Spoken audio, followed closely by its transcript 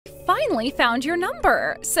finally found your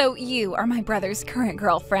number. So you are my brother's current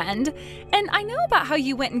girlfriend. And I know about how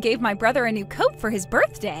you went and gave my brother a new coat for his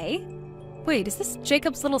birthday. Wait, is this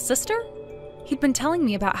Jacob's little sister? He'd been telling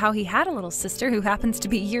me about how he had a little sister who happens to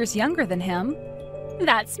be years younger than him.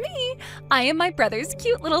 That's me. I am my brother's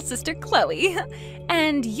cute little sister, Chloe.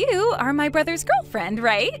 And you are my brother's girlfriend,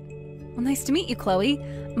 right? Well, nice to meet you, Chloe.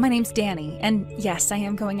 My name's Danny, and yes, I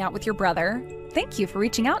am going out with your brother. Thank you for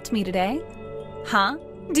reaching out to me today. Huh?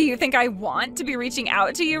 Do you think I want to be reaching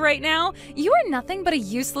out to you right now? You are nothing but a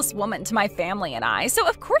useless woman to my family and I, so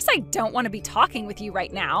of course I don't want to be talking with you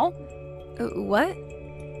right now. What?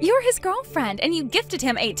 You're his girlfriend, and you gifted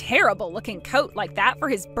him a terrible-looking coat like that for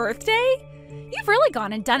his birthday? You've really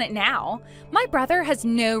gone and done it now. My brother has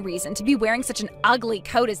no reason to be wearing such an ugly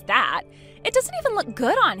coat as that. It doesn't even look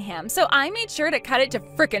good on him, so I made sure to cut it to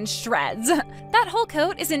frickin' shreds. That whole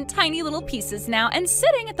coat is in tiny little pieces now and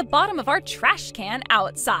sitting at the bottom of our trash can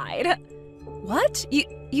outside. What?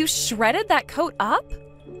 You shredded that coat up?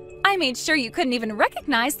 I made sure you couldn't even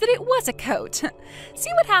recognize that it was a coat.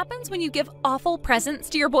 See what happens when you give awful presents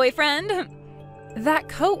to your boyfriend? That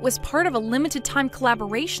coat was part of a limited-time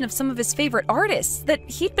collaboration of some of his favorite artists that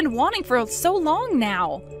he'd been wanting for so long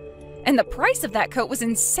now. And the price of that coat was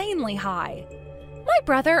insanely high. My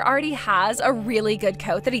brother already has a really good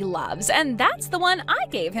coat that he loves, and that's the one I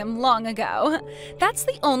gave him long ago. That's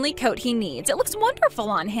the only coat he needs. It looks wonderful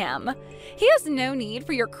on him. He has no need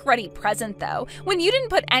for your cruddy present, though, when you didn't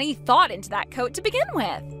put any thought into that coat to begin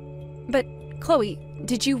with. But, Chloe,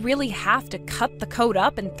 did you really have to cut the coat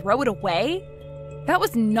up and throw it away? That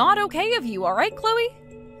was not okay of you, all right, Chloe?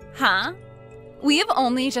 Huh? We have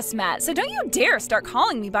only just met, so don't you dare start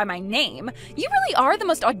calling me by my name. You really are the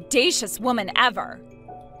most audacious woman ever.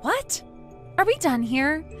 What? Are we done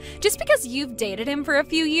here? Just because you've dated him for a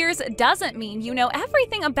few years doesn't mean you know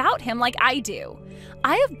everything about him like I do.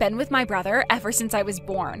 I have been with my brother ever since I was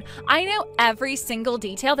born. I know every single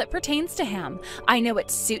detail that pertains to him. I know what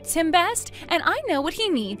suits him best, and I know what he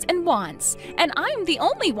needs and wants. And I'm the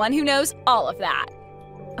only one who knows all of that.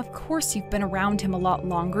 Of course you've been around him a lot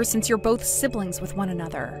longer since you're both siblings with one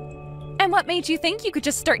another. And what made you think you could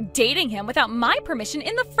just start dating him without my permission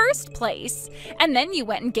in the first place? And then you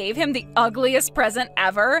went and gave him the ugliest present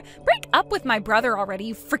ever? Break up with my brother already,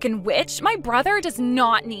 you frickin' witch. My brother does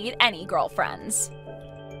not need any girlfriends.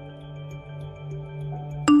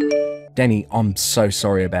 Danny, I'm so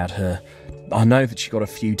sorry about her. I know that she got a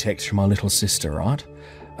few texts from my little sister, right?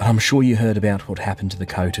 And I'm sure you heard about what happened to the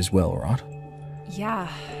coat as well, right?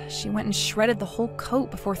 Yeah, she went and shredded the whole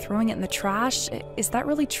coat before throwing it in the trash. Is that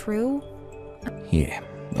really true? Yeah,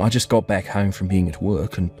 I just got back home from being at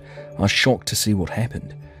work and I was shocked to see what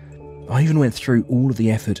happened. I even went through all of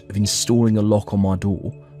the effort of installing a lock on my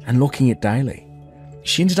door and locking it daily.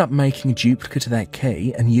 She ended up making a duplicate of that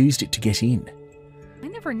key and used it to get in. I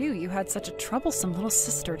never knew you had such a troublesome little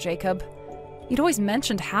sister, Jacob. You'd always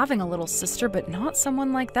mentioned having a little sister, but not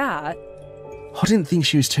someone like that. I didn't think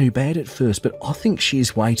she was too bad at first, but I think she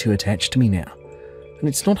is way too attached to me now. And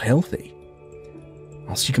it's not healthy.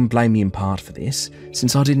 Whilst you can blame me in part for this,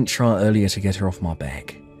 since I didn't try earlier to get her off my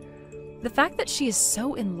back. The fact that she is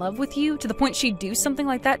so in love with you, to the point she'd do something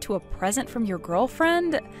like that to a present from your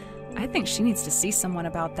girlfriend, I think she needs to see someone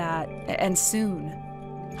about that, and soon.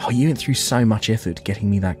 Oh, you went through so much effort getting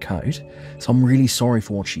me that coat, so I'm really sorry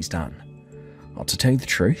for what she's done. Oh, to tell you the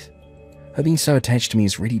truth, her being so attached to me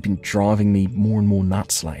has really been driving me more and more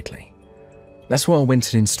nuts lately. That's why I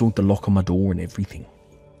went and installed the lock on my door and everything.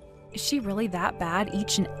 Is she really that bad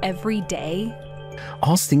each and every day? I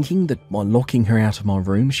was thinking that by locking her out of my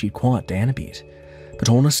room she'd quiet down a bit, but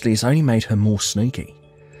honestly it's only made her more sneaky.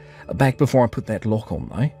 Back before I put that lock on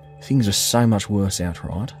though, things are so much worse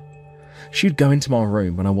outright. She'd go into my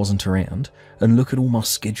room when I wasn't around and look at all my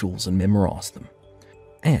schedules and memorise them.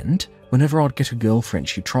 And whenever I'd get a girlfriend,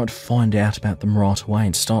 she'd try to find out about them right away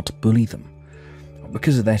and start to bully them.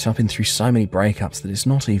 Because of that, I've been through so many breakups that it's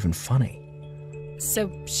not even funny.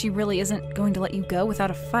 So she really isn't going to let you go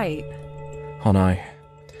without a fight? I know.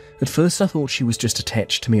 At first I thought she was just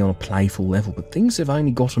attached to me on a playful level, but things have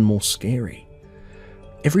only gotten more scary.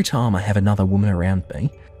 Every time I have another woman around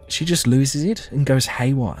me, she just loses it and goes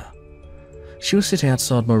haywire. She'll sit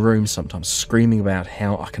outside my room sometimes screaming about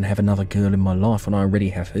how I can have another girl in my life when I already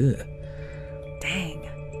have her.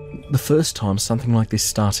 Dang. The first time something like this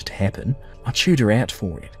started to happen, I chewed her out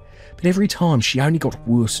for it. But every time she only got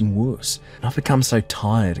worse and worse, and I've become so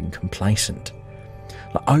tired and complacent.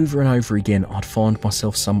 Like over and over again I'd find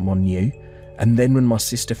myself someone new, and then when my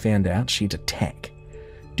sister found out, she'd attack.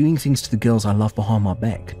 Doing things to the girls I love behind my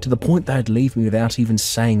back, to the point they'd leave me without even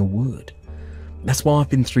saying a word. That's why I've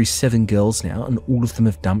been through 7 girls now, and all of them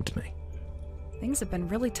have dumped me. Things have been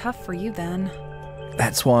really tough for you then.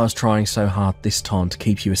 That's why I was trying so hard this time to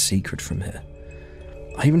keep you a secret from her.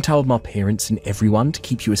 I even told my parents and everyone to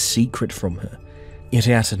keep you a secret from her, yet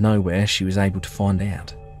out of nowhere she was able to find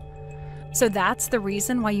out. So that's the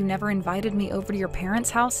reason why you never invited me over to your parents'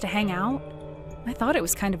 house to hang out? I thought it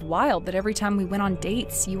was kind of wild that every time we went on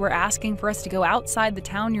dates, you were asking for us to go outside the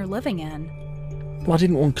town you're living in. Well, I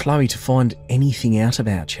didn't want Chloe to find anything out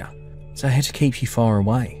about you, so I had to keep you far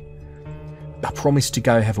away. I promised to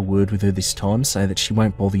go have a word with her this time so that she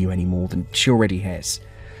won't bother you any more than she already has.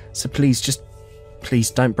 So please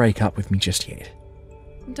don't break up with me just yet.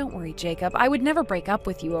 Don't worry, Jacob. I would never break up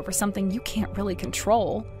with you over something you can't really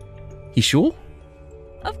control. You sure?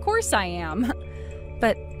 Of course I am.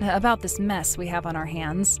 But about this mess we have on our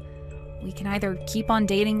hands, we can either keep on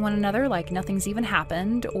dating one another like nothing's even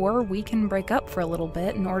happened, or we can break up for a little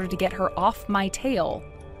bit in order to get her off my tail.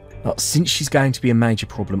 Well, since she's going to be a major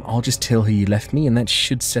problem, I'll just tell her you left me and that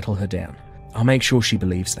should settle her down. I'll make sure she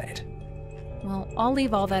believes that. Well, I'll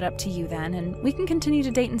leave all that up to you then, and we can continue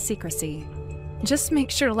to date in secrecy. Just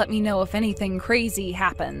make sure to let me know if anything crazy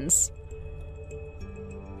happens.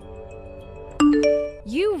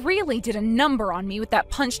 You really did a number on me with that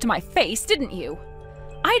punch to my face, didn't you?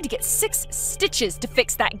 I had to get 6 stitches to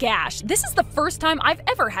fix that gash. This is the first time I've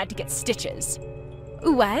ever had to get stitches.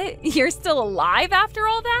 What? You're still alive after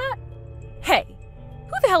all that? Hey,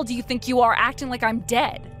 who the hell do you think you are acting like I'm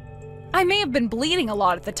dead? I may have been bleeding a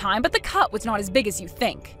lot at the time, but the cut was not as big as you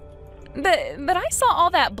think. But I saw all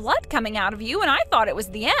that blood coming out of you and I thought it was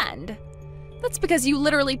the end. That's because you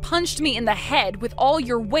literally punched me in the head with all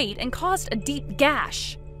your weight and caused a deep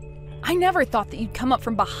gash. I never thought that you'd come up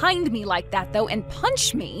from behind me like that though and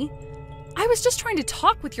punch me. I was just trying to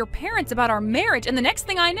talk with your parents about our marriage, and the next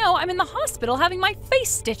thing I know, I'm in the hospital having my face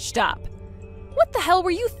stitched up. What the hell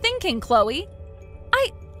were you thinking, Chloe?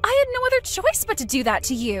 I had no other choice but to do that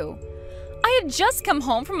to you. I had just come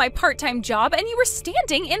home from my part-time job and you were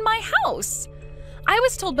standing in my house. I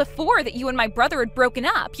was told before that you and my brother had broken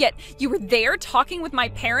up, yet you were there talking with my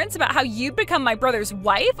parents about how you'd become my brother's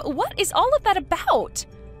wife? What is all of that about?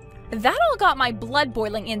 That all got my blood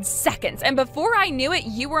boiling in seconds, and before I knew it,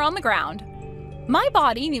 you were on the ground. My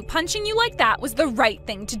body knew punching you like that was the right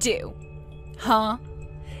thing to do. Huh?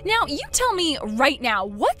 Now, you tell me right now,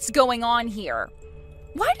 what's going on here?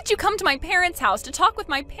 Why did you come to my parents' house to talk with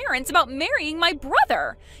my parents about marrying my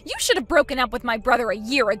brother? You should have broken up with my brother a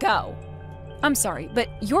year ago. I'm sorry, but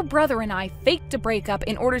your brother and I faked a breakup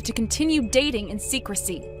in order to continue dating in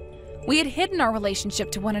secrecy. We had hidden our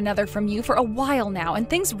relationship to one another from you for a while now, and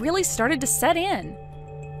things really started to set in.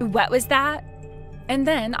 What was that? And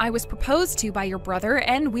then I was proposed to by your brother,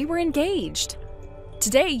 and we were engaged.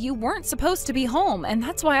 Today, you weren't supposed to be home, and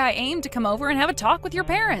that's why I aimed to come over and have a talk with your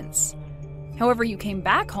parents. However, you came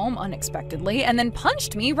back home unexpectedly and then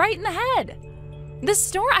punched me right in the head. The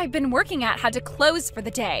store I've been working at had to close for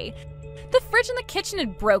the day. The fridge in the kitchen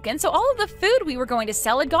had broken, so all of the food we were going to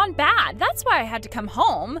sell had gone bad. That's why I had to come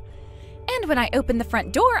home. And when I opened the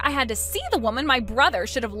front door, I had to see the woman my brother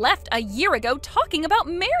should have left a year ago talking about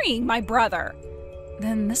marrying my brother.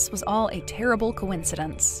 Then this was all a terrible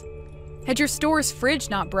coincidence. Had your store's fridge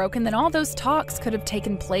not broken, then all those talks could have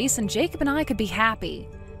taken place and Jacob and I could be happy.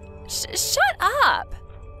 Shut up!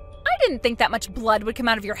 I didn't think that much blood would come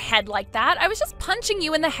out of your head like that. I was just punching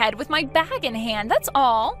you in the head with my bag in hand, that's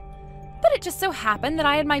all. But it just so happened that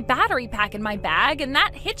I had my battery pack in my bag and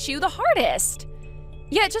that hit you the hardest.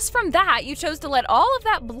 Yet just from that, you chose to let all of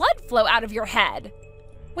that blood flow out of your head.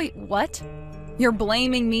 Wait, what? You're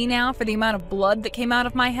blaming me now for the amount of blood that came out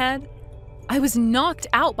of my head? I was knocked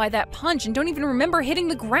out by that punch and don't even remember hitting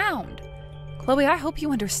the ground. Chloe, I hope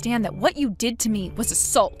you understand that what you did to me was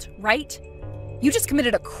assault, right? You just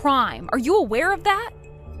committed a crime. Are you aware of that?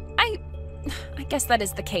 I guess that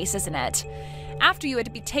is the case, isn't it? After you had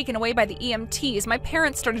to be taken away by the EMTs, my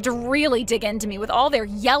parents started to really dig into me with all their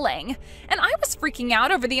yelling, and I was freaking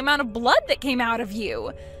out over the amount of blood that came out of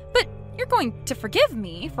you. But you're going to forgive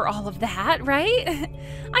me for all of that, right?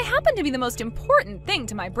 I happen to be the most important thing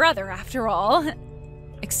to my brother, after all.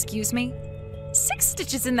 Excuse me? 6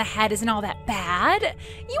 stitches in the head isn't all that bad.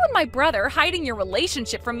 You and my brother hiding your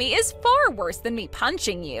relationship from me is far worse than me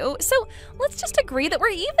punching you, so let's just agree that we're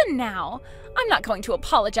even now. I'm not going to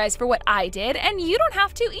apologize for what I did, and you don't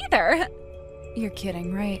have to either. You're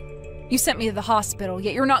kidding, right? You sent me to the hospital,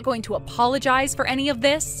 yet you're not going to apologize for any of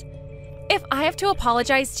this? If I have to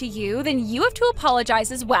apologize to you, then you have to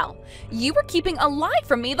apologize as well. You were keeping a lie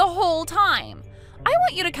from me the whole time. I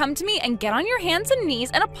want you to come to me and get on your hands and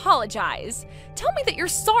knees and apologize. Tell me that you're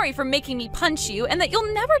sorry for making me punch you and that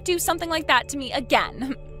you'll never do something like that to me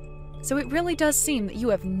again. So it really does seem that you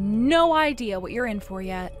have no idea what you're in for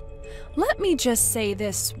yet. Let me just say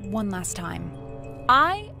this one last time.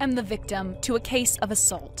 I am the victim to a case of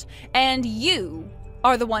assault, and you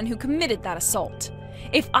are the one who committed that assault.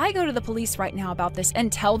 If I go to the police right now about this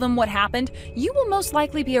and tell them what happened, you will most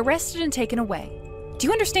likely be arrested and taken away. Do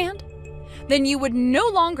you understand? Then you would no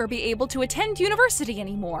longer be able to attend university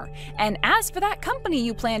anymore. And as for that company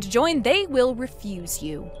you plan to join, they will refuse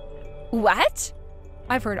you. What?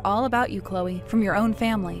 I've heard all about you, Chloe, from your own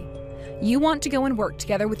family. You want to go and work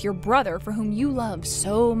together with your brother for whom you love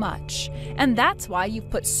so much. And that's why you've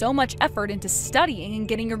put so much effort into studying and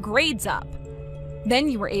getting your grades up. Then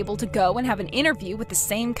you were able to go and have an interview with the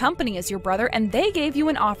same company as your brother, and they gave you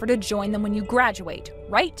an offer to join them when you graduate,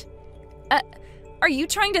 right? Are you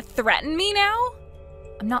trying to threaten me now?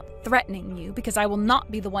 I'm not threatening you because I will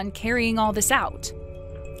not be the one carrying all this out.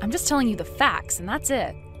 I'm just telling you the facts, and that's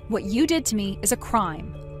it. What you did to me is a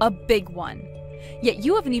crime, a big one. Yet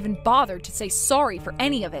you haven't even bothered to say sorry for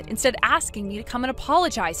any of it, instead asking me to come and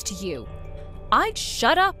apologize to you. I'd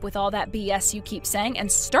shut up with all that BS you keep saying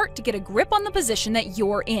and start to get a grip on the position that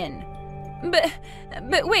you're in.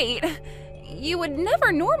 But wait, you would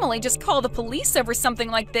never normally just call the police over something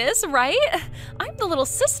like this, right? I'm the little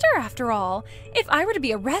sister after all. If I were to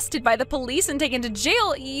be arrested by the police and taken to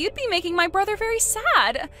jail, you'd be making my brother very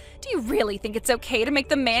sad. Do you really think it's okay to make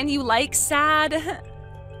the man you like sad?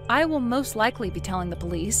 I will most likely be telling the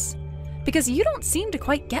police, because you don't seem to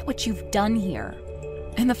quite get what you've done here.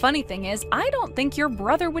 And the funny thing is, I don't think your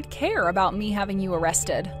brother would care about me having you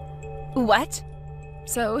arrested. What?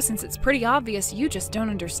 So, since it's pretty obvious you just don't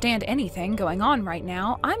understand anything going on right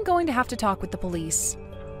now, I'm going to have to talk with the police.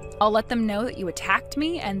 I'll let them know that you attacked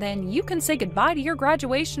me, and then you can say goodbye to your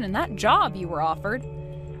graduation and that job you were offered.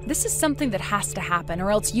 This is something that has to happen,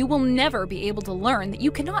 or else you will never be able to learn that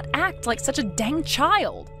you cannot act like such a dang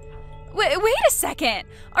child. Wait a second!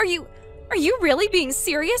 Are you really being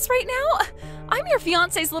serious right now? I'm your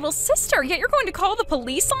fiancé's little sister, yet you're going to call the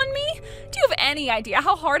police on me? Do you have any idea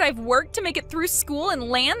how hard I've worked to make it through school and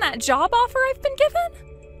land that job offer I've been given?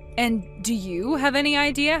 And do you have any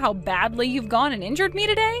idea how badly you've gone and injured me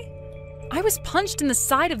today? I was punched in the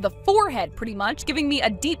side of the forehead, pretty much, giving me a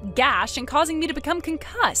deep gash and causing me to become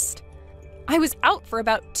concussed. I was out for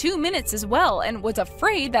about 2 minutes as well, and was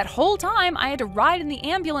afraid that whole time I had to ride in the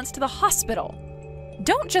ambulance to the hospital.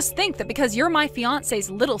 Don't just think that because you're my fiancé's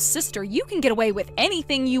little sister, you can get away with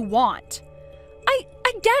anything you want. I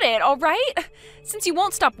get it, all right? Since you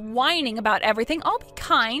won't stop whining about everything, I'll be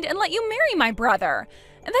kind and let you marry my brother.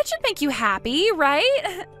 And that should make you happy,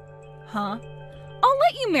 right? Huh? I'll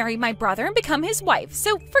let you marry my brother and become his wife,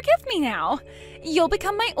 so forgive me now. You'll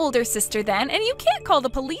become my older sister then, and you can't call the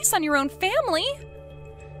police on your own family.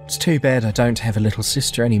 It's too bad I don't have a little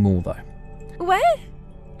sister anymore, though. What?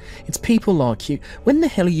 It's people like you. When the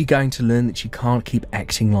hell are you going to learn that you can't keep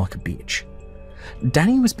acting like a bitch?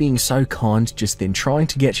 Danny was being so kind just then, trying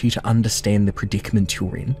to get you to understand the predicament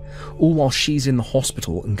you're in, all while she's in the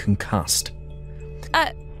hospital and concussed.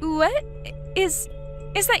 What? Is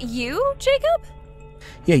that you, Jacob?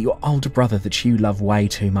 Yeah, your older brother that you love way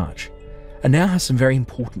too much. And now has some very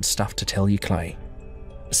important stuff to tell you, Chloe.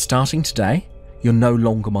 Starting today, you're no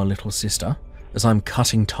longer my little sister, as I'm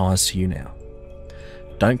cutting ties to you now.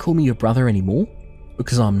 Don't call me your brother anymore,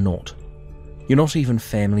 because I'm not. You're not even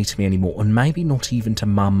family to me anymore, and maybe not even to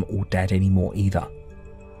Mum or Dad anymore either.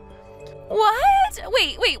 What?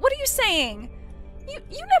 Wait, what are you saying?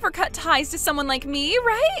 You never cut ties to someone like me,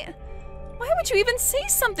 right? Why would you even say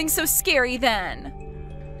something so scary then?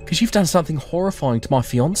 Because you've done something horrifying to my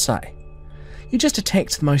fiancé. You just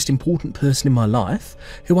attacked the most important person in my life,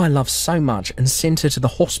 who I love so much, and sent her to the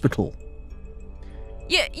hospital.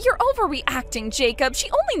 You're overreacting, Jacob. She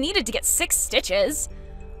only needed to get 6 stitches.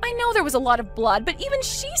 I know there was a lot of blood, but even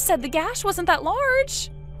she said the gash wasn't that large.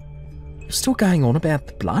 You're still going on about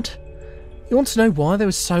the blood? You want to know why there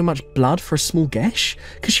was so much blood for a small gash?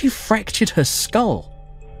 Because you fractured her skull.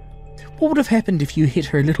 What would have happened if you hit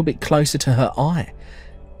her a little bit closer to her eye?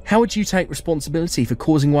 How would you take responsibility for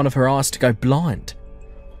causing one of her eyes to go blind?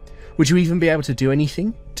 Would you even be able to do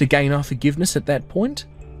anything to gain our forgiveness at that point?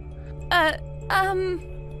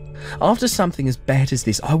 After something as bad as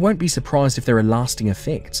this, I won't be surprised if there are lasting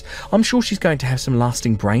effects. I'm sure she's going to have some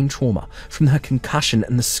lasting brain trauma from her concussion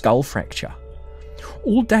and the skull fracture.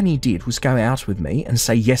 All Danny did was go out with me and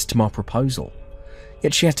say yes to my proposal.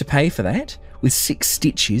 Yet she had to pay for that, with 6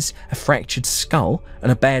 stitches, a fractured skull,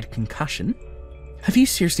 and a bad concussion. Have you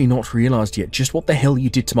seriously not realised yet just what the hell you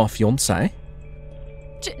did to my fiancé?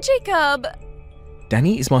 Jacob!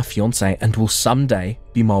 Danny is my fiancé and will someday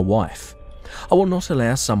be my wife. I will not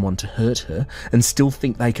allow someone to hurt her and still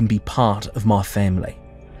think they can be part of my family.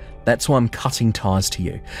 That's why I'm cutting ties to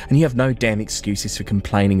you, and you have no damn excuses for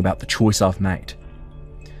complaining about the choice I've made.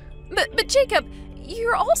 But Jacob,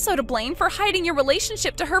 you're also to blame for hiding your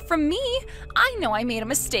relationship to her from me. I know I made a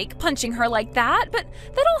mistake punching her like that, but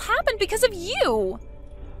that all happened because of you.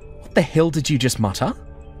 What the hell did you just mutter?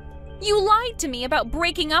 You lied to me about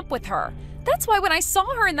breaking up with her. That's why when I saw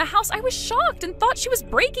her in the house, I was shocked and thought she was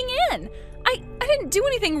breaking in. I didn't do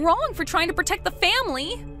anything wrong for trying to protect the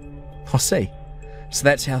family. I see. So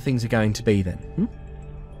that's how things are going to be then,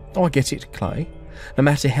 Oh, I get it, Chloe. No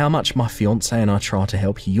matter how much my fiancé and I try to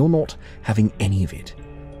help you, you're not having any of it.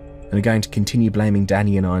 And are going to continue blaming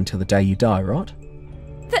Danny and I until the day you die, right?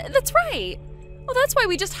 That's right. Well, that's why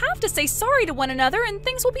we just have to say sorry to one another and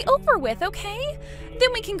things will be over with, okay?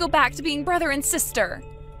 Then we can go back to being brother and sister.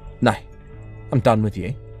 No, I'm done with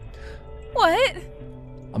you. What?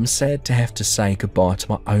 I'm sad to have to say goodbye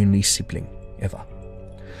to my only sibling, ever.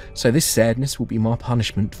 So this sadness will be my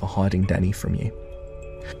punishment for hiding Danny from you.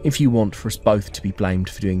 If you want for us both to be blamed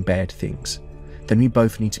for doing bad things, then we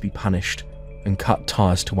both need to be punished and cut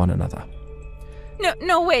ties to one another.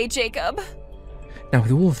 No way, Jacob. Now,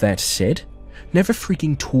 with all of that said, never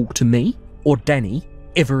freaking talk to me or Danny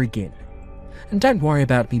ever again. And don't worry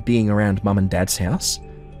about me being around Mum and Dad's house,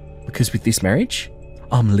 because with this marriage,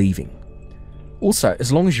 I'm leaving. Also,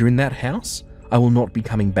 as long as you're in that house, I will not be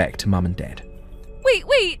coming back to Mum and Dad.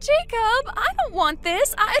 Wait, Jacob, I don't want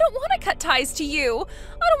this. I don't want to cut ties to you.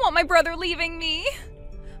 I don't want my brother leaving me.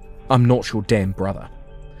 I'm not your damn brother.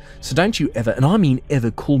 So don't you ever, and I mean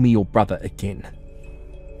ever, call me your brother again.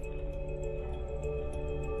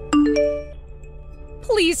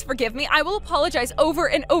 Please forgive me. I will apologize over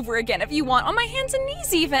and over again if you want, on my hands and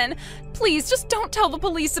knees even. Please, just don't tell the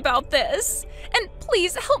police about this. And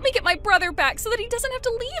please, help me get my brother back so that he doesn't have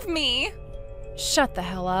to leave me. Shut the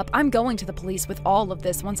hell up. I'm going to the police with all of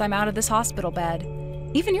this once I'm out of this hospital bed.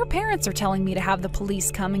 Even your parents are telling me to have the police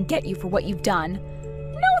come and get you for what you've done.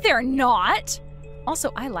 No, they're not.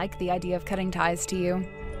 Also, I like the idea of cutting ties to you.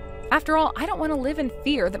 After all, I don't want to live in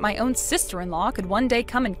fear that my own sister-in-law could one day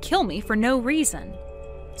come and kill me for no reason.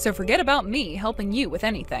 So forget about me helping you with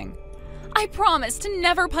anything. I promise to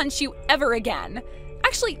never punch you ever again.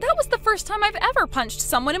 Actually, that was the first time I've ever punched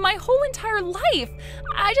someone in my whole entire life.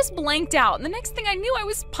 I just blanked out, and the next thing I knew, I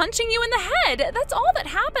was punching you in the head. That's all that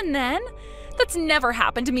happened then. That's never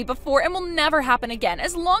happened to me before and will never happen again,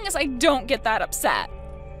 as long as I don't get that upset.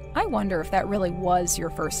 I wonder if that really was your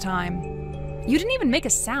first time. You didn't even make a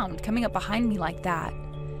sound coming up behind me like that.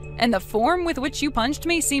 And the form with which you punched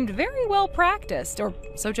me seemed very well practiced, or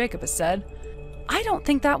so Jacob has said. I don't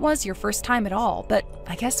think that was your first time at all, but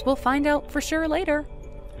I guess we'll find out for sure later.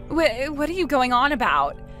 What are you going on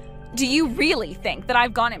about? Do you really think that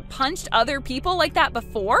I've gone and punched other people like that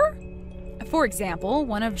before? For example,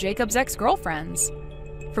 one of Jacob's ex-girlfriends.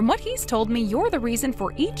 From what he's told me, you're the reason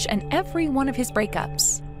for each and every one of his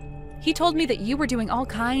breakups. He told me that you were doing all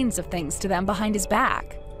kinds of things to them behind his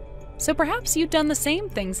back. So perhaps you'd done the same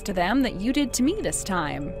things to them that you did to me this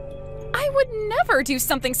time. I would never do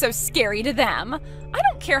something so scary to them. I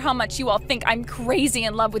don't care how much you all think I'm crazy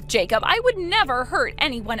in love with Jacob. I would never hurt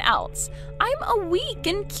anyone else. I'm a weak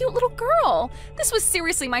and cute little girl. This was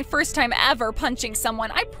seriously my first time ever punching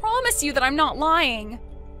someone. I promise you that I'm not lying.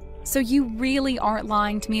 So you really aren't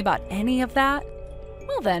lying to me about any of that?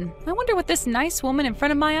 Well then, I wonder what this nice woman in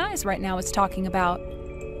front of my eyes right now is talking about.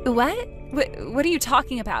 What? What are you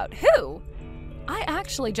talking about? Who? I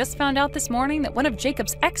actually just found out this morning that one of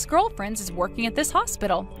Jacob's ex-girlfriends is working at this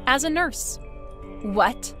hospital as a nurse.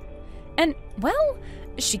 What? And, well,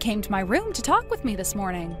 she came to my room to talk with me this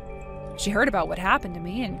morning. She heard about what happened to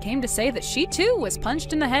me and came to say that she too was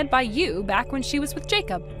punched in the head by you back when she was with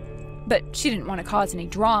Jacob. But she didn't want to cause any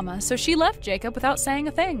drama, so she left Jacob without saying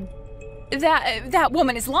a thing. That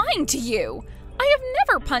woman is lying to you. I have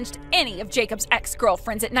never punched any of Jacob's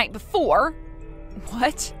ex-girlfriends at night before.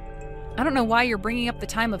 What? I don't know why you're bringing up the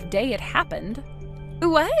time of day it happened.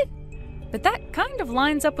 What? But that kind of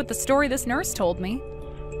lines up with the story this nurse told me.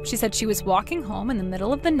 She said she was walking home in the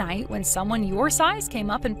middle of the night when someone your size came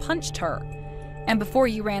up and punched her. And before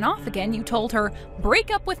you ran off again, you told her,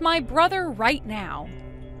 "Break up with my brother right now."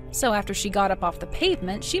 So after she got up off the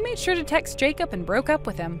pavement, she made sure to text Jacob and broke up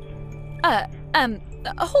with him.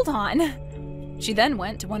 Hold on. She then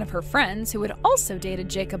went to one of her friends who had also dated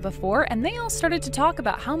Jacob before, and they all started to talk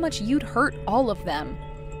about how much you'd hurt all of them.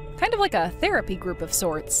 Kind of like a therapy group of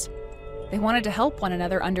sorts. They wanted to help one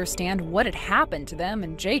another understand what had happened to them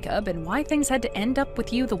and Jacob and why things had to end up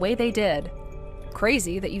with you the way they did.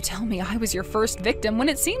 Crazy that you tell me I was your first victim when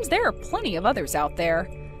it seems there are plenty of others out there.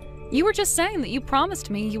 You were just saying that you promised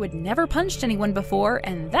me you had never punched anyone before,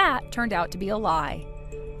 and that turned out to be a lie.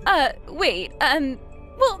 Well,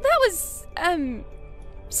 that was,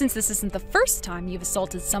 Since this isn't the first time you've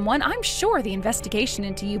assaulted someone, I'm sure the investigation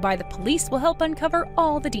into you by the police will help uncover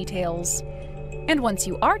all the details. And once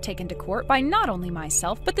you are taken to court by not only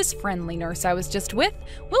myself, but this friendly nurse I was just with,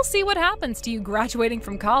 we'll see what happens to you graduating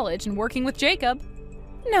from college and working with Jacob.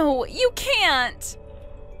 No, you can't!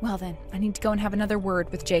 Well then, I need to go and have another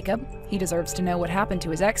word with Jacob. He deserves to know what happened to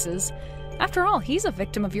his exes. After all, he's a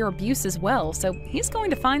victim of your abuse as well, so he's going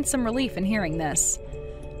to find some relief in hearing this.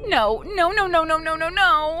 No.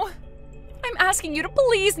 I'm asking you to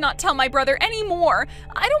please not tell my brother anymore.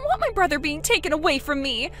 I don't want my brother being taken away from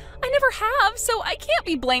me. I never have, so I can't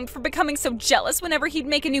be blamed for becoming so jealous whenever he'd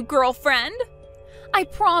make a new girlfriend. I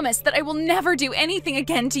promise that I will never do anything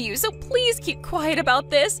again to you, so please keep quiet about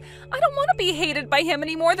this. I don't want to be hated by him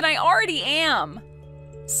any more than I already am.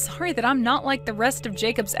 Sorry that I'm not like the rest of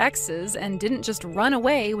Jacob's exes and didn't just run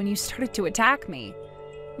away when you started to attack me.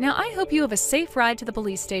 Now, I hope you have a safe ride to the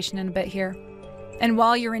police station in a bit here. And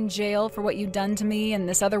while you're in jail for what you've done to me and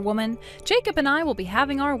this other woman, Jacob and I will be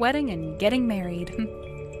having our wedding and getting married.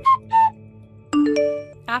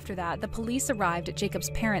 After that, the police arrived at Jacob's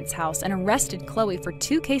parents' house and arrested Chloe for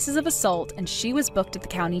 2 cases of assault, and she was booked at the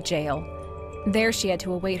county jail. There she had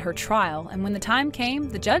to await her trial, and when the time came,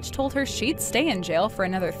 the judge told her she'd stay in jail for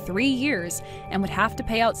another 3 years and would have to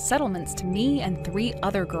pay out settlements to me and 3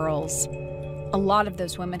 other girls. A lot of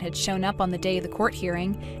those women had shown up on the day of the court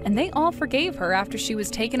hearing, and they all forgave her after she was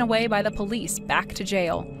taken away by the police back to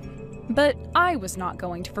jail. But I was not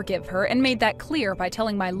going to forgive her and made that clear by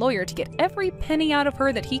telling my lawyer to get every penny out of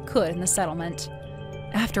her that he could in the settlement.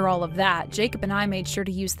 After all of that, Jacob and I made sure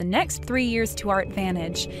to use the next 3 years to our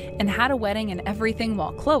advantage and had a wedding and everything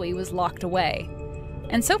while Chloe was locked away.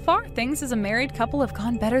 And so far, things as a married couple have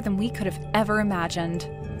gone better than we could have ever imagined.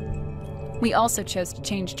 We also chose to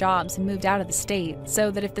change jobs and moved out of the state so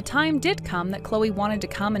that if the time did come that Chloe wanted to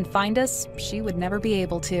come and find us, she would never be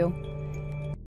able to.